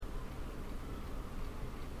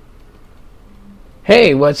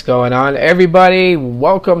Hey, what's going on, everybody?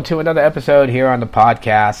 Welcome to another episode here on the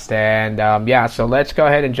podcast. And so let's go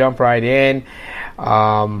ahead and jump right in.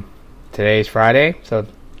 Today's Friday, so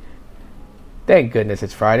thank goodness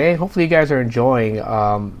it's Friday. Hopefully you guys are enjoying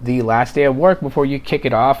the last day of work before you kick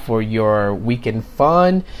it off for your weekend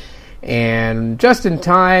fun. And just in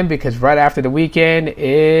time, because right after the weekend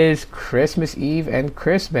is Christmas Eve and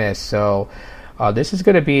Christmas. So this is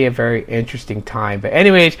going to be a very interesting time. But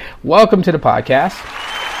anyways, welcome to the podcast.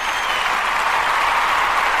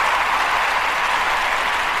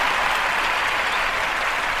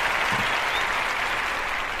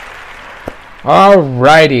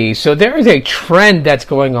 Alrighty, so there is a trend that's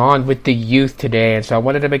going on with the youth today, and so I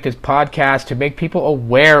wanted to make this podcast to make people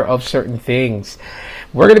aware of certain things.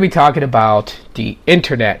 We're going to be talking about the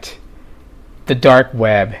internet, the dark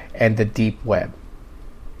web, and the deep web.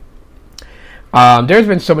 There's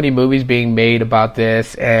been so many movies being made about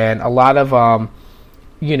this, and a lot of,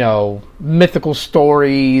 mythical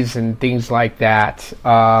stories and things like that.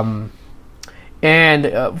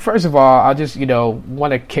 First of all, I'll just,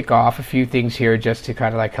 want to kick off a few things here just to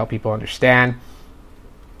kind of like help people understand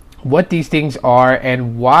what these things are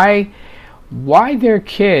and why their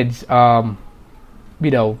kids,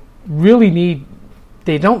 really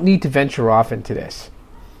they don't need to venture off into this.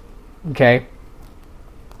 Okay.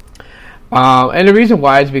 And the reason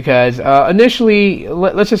why is because initially,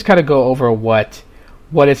 let's just kind of go over what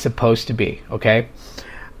it's supposed to be. Okay.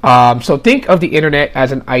 So think of the internet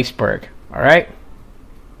as an iceberg. All right.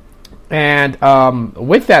 And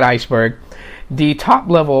with that iceberg, the top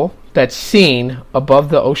level that's seen above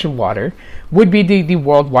the ocean water would be the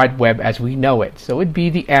World Wide Web as we know it. So it'd be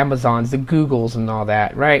the Amazons, the Googles, and all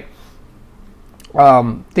that, right?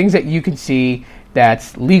 Things that you can see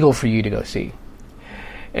that's legal for you to go see.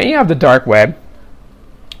 And you have the dark web,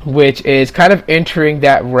 which is kind of entering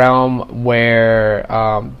that realm where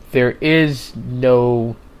there is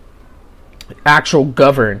no actual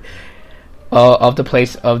govern of the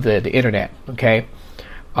place of the internet. Okay,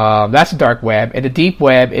 that's the dark web, and the deep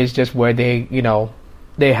web is just where they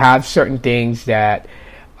have certain things that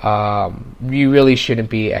you really shouldn't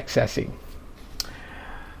be accessing.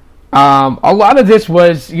 A lot of this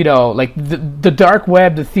was, like the dark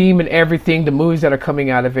web, the theme and everything, the movies that are coming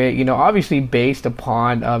out of it, obviously based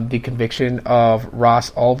upon the conviction of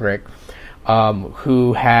Ross Ulbricht,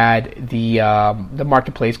 who had the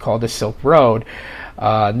marketplace called the Silk Road,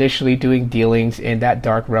 initially doing dealings in that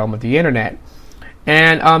dark realm of the internet.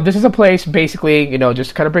 And this is a place, basically,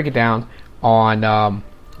 just to kind of break it down on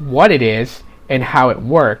what it is and how it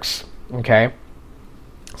works. Okay,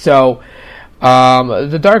 so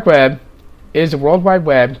the dark web is the World Wide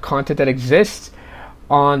Web content that exists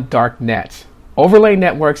on dark net. Overlay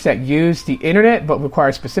networks that use the internet but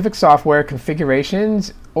require specific software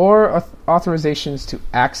configurations or authorizations to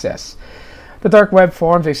access. The dark web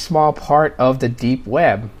forms a small part of the deep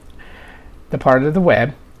web, the part of the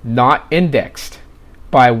web not indexed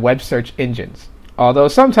by web search engines, although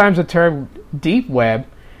sometimes the term deep web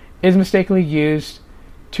is mistakenly used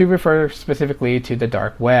to refer specifically to the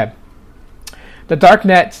dark web. The dark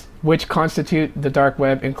nets, which constitute the dark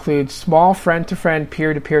web, include small friend-to-friend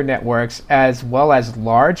peer-to-peer networks as well as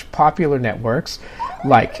large popular networks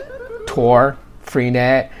like Tor,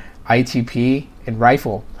 Freenet, ITP, and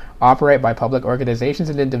Rifle, operate by public organizations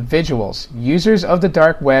and individuals. Users of the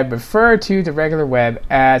dark web refer to the regular web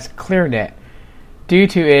as ClearNet due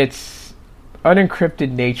to its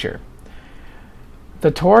unencrypted nature.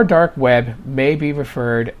 The Tor dark web may be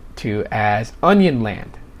referred to as Onion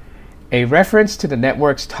Land, a reference to the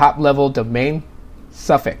network's top-level domain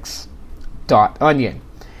suffix, .onion,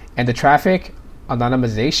 and the traffic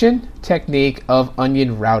anonymization technique of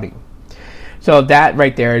onion routing. So that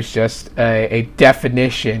right there is just a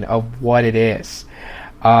definition of what it is.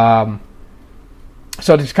 So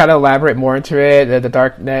to just kind of elaborate more into it, the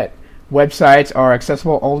darknet websites are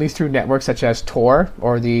accessible only through networks such as Tor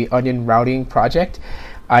or the Onion Routing Project,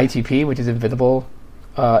 ITP, which is Invisible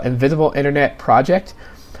Internet Project.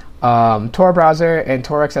 Tor browser and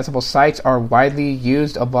Tor accessible sites are widely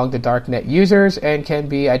used among the darknet users and can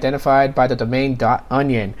be identified by the domain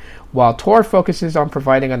 .onion. While Tor focuses on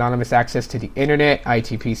providing anonymous access to the internet,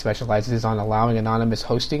 ITP specializes on allowing anonymous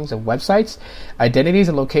hostings of websites. Identities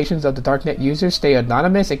and locations of the darknet users stay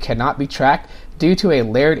anonymous and cannot be tracked due to a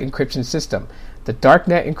layered encryption system. The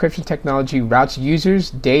darknet encryption technology routes users'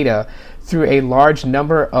 data through a large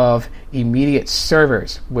number of immediate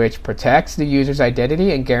servers, which protects the user's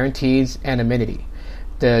identity and guarantees anonymity.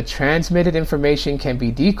 The transmitted information can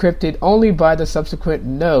be decrypted only by the subsequent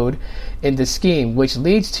node in the scheme, which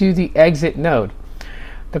leads to the exit node.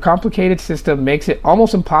 The complicated system makes it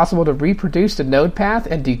almost impossible to reproduce the node path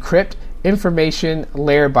and decrypt information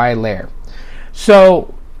layer by layer.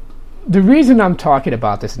 So the reason I'm talking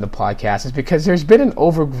about this in the podcast is because there's been an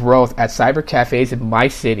overgrowth at cyber cafes in my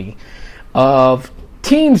city of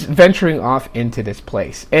teens venturing off into this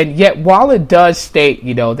place. And yet, while it does state,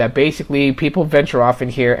 that basically people venture off in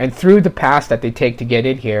here, and through the paths that they take to get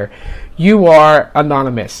in here, you are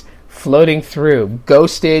anonymous, floating through,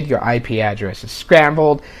 ghosted, your IP address is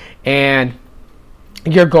scrambled, and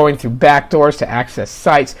you're going through backdoors to access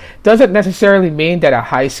sites, doesn't necessarily mean that a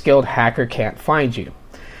high-skilled hacker can't find you.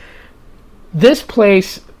 This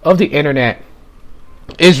place of the internet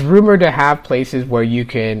is rumored to have places where you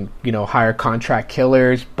can, hire contract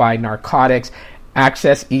killers, buy narcotics,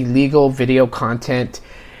 access illegal video content.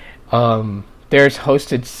 There's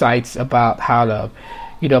hosted sites about how to,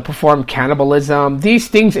 perform cannibalism. These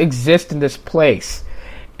things exist in this place.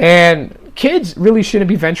 And kids really shouldn't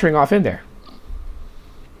be venturing off in there.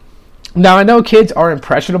 Now, I know kids are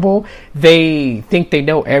impressionable. They think they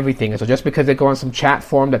know everything. And so just because they go on some chat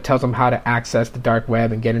forum that tells them how to access the dark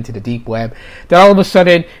web and get into the deep web, then all of a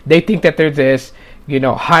sudden they think that they're this,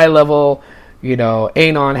 high level,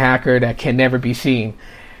 anon hacker that can never be seen.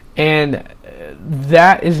 And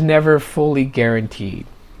that is never fully guaranteed.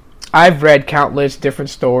 I've read countless different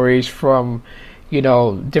stories from,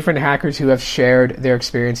 different hackers who have shared their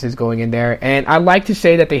experiences going in there. And I like to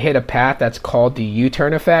say that they hit a path that's called the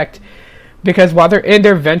U-turn effect. Because while they're in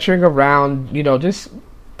there venturing around, just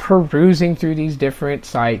perusing through these different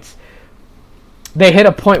sites, they hit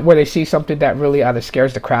a point where they see something that really either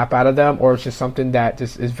scares the crap out of them, or it's just something that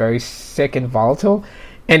just is very sick and volatile,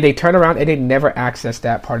 and they turn around and they never access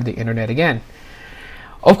that part of the internet again.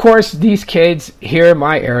 Of course, these kids here in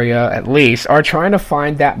my area, at least, are trying to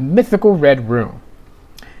find that mythical red room.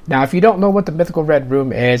 Now, if you don't know what the mythical red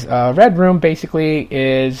room is, red room basically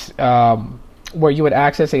is where you would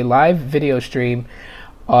access a live video stream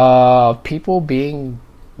of people being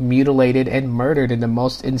mutilated and murdered in the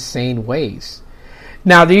most insane ways.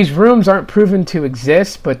 Now, these rooms aren't proven to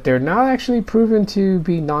exist, but they're not actually proven to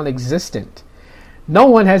be non-existent. No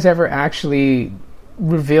one has ever actually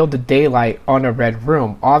revealed the daylight on a red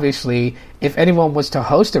room. Obviously, if anyone was to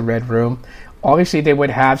host a red room, obviously they would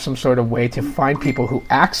have some sort of way to find people who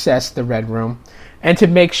access the red room, and to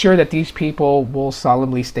make sure that these people will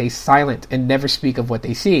solemnly stay silent and never speak of what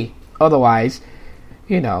they see. Otherwise,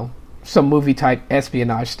 some movie type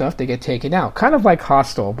espionage stuff, they get taken out. Kind of like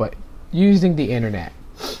Hostel, but using the internet.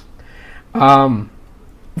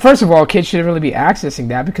 First of all, kids shouldn't really be accessing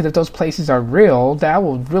that, because if those places are real, that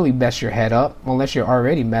will really mess your head up, unless you're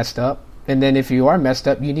already messed up. And then if you are messed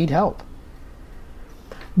up, you need help.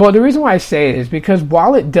 But the reason why I say it is because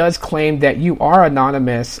while it does claim that you are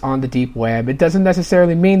anonymous on the deep web, it doesn't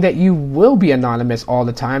necessarily mean that you will be anonymous all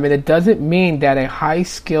the time, and it doesn't mean that a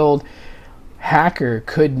high-skilled hacker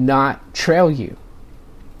could not trail you.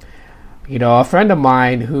 A friend of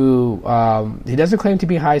mine who, he doesn't claim to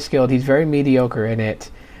be high-skilled, he's very mediocre in it,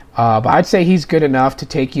 but I'd say he's good enough to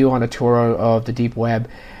take you on a tour of the deep web,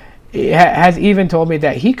 has even told me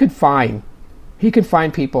that he could find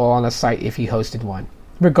people on a site if he hosted one,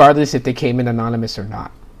 regardless if they came in anonymous or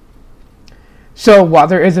not. So while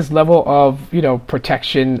there is this level of,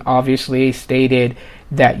 protection obviously stated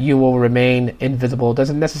that you will remain invisible,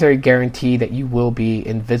 doesn't necessarily guarantee that you will be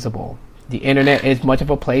invisible. The internet is much of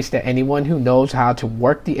a place that anyone who knows how to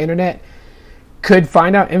work the internet could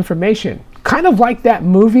find out information. Kind of like that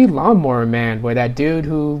movie Lawnmower Man, where that dude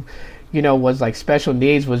who, was like special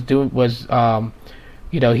needs he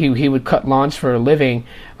would cut lawns for a living.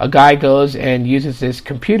 A guy goes and uses this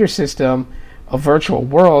computer system, a virtual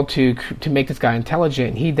world, to make this guy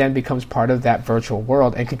intelligent, and he then becomes part of that virtual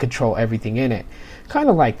world and can control everything in it. Kind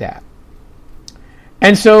of like that.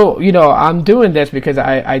 And so, I'm doing this because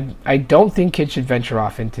I don't think kids should venture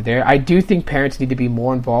off into there. I do think parents need to be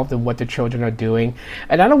more involved in what their children are doing.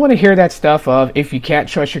 And I don't want to hear that stuff of, if you can't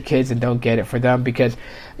trust your kids, then don't get it for them. Because,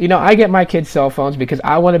 I get my kids' cell phones because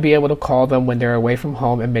I want to be able to call them when they're away from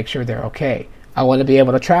home and make sure they're okay. I want to be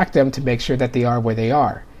able to track them to make sure that they are where they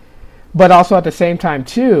are. But also at the same time,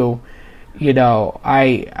 too,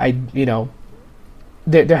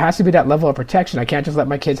 there has to be that level of protection. I can't just let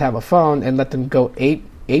my kids have a phone and let them go ape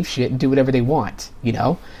shit and do whatever they want,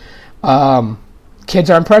 Kids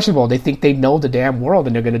are impressionable. They think they know the damn world,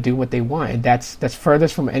 and they're going to do what they want. And that's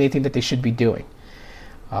furthest from anything that they should be doing.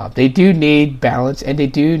 They do need balance, and they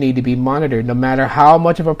do need to be monitored, no matter how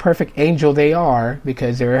much of a perfect angel they are,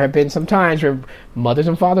 because there have been some times where mothers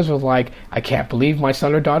and fathers were like, I can't believe my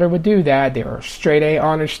son or daughter would do that. They were a straight A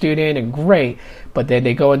honor student and great, but then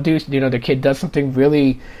they go and do, their kid does something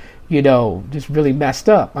really, just really messed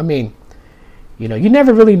up. I mean, you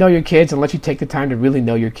never really know your kids unless you take the time to really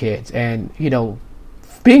know your kids. And,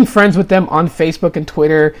 being friends with them on Facebook and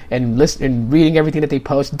Twitter and and reading everything that they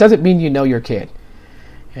post doesn't mean you know your kid.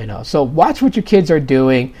 So watch what your kids are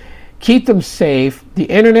doing. Keep them safe. The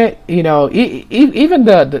internet, even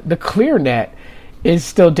the clear net is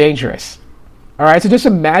still dangerous. All right, so just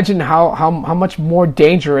imagine how much more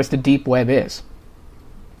dangerous the deep web is.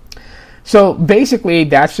 So basically,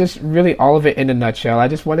 that's just really all of it in a nutshell. I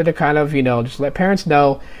just wanted to kind of, just let parents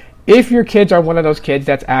know, if your kids are one of those kids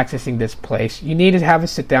that's accessing this place, you need to have a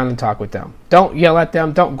sit down and talk with them. Don't yell at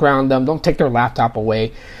them. Don't ground them. Don't take their laptop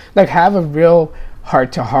away. Like, have a real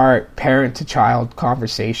heart-to-heart, parent-to-child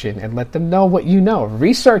conversation and let them know what you know.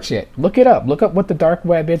 Research it. Look it up. Look up what the dark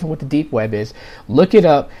web is and what the deep web is. Look it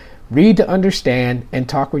up. Read to understand and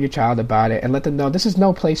talk with your child about it and let them know this is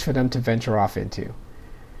no place for them to venture off into.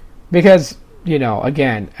 Because,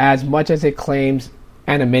 again, as much as it claims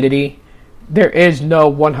anonymity, there is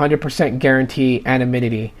no 100% guarantee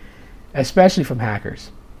anonymity, especially from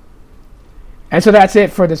hackers. And so that's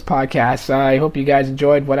it for this podcast. I hope you guys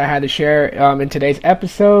enjoyed what I had to share in today's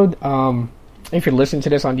episode. If you're listening to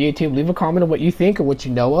this on YouTube, leave a comment on what you think and what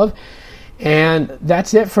you know of. And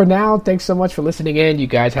that's it for now. Thanks so much for listening in. You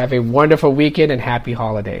guys have a wonderful weekend and happy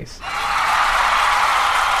holidays.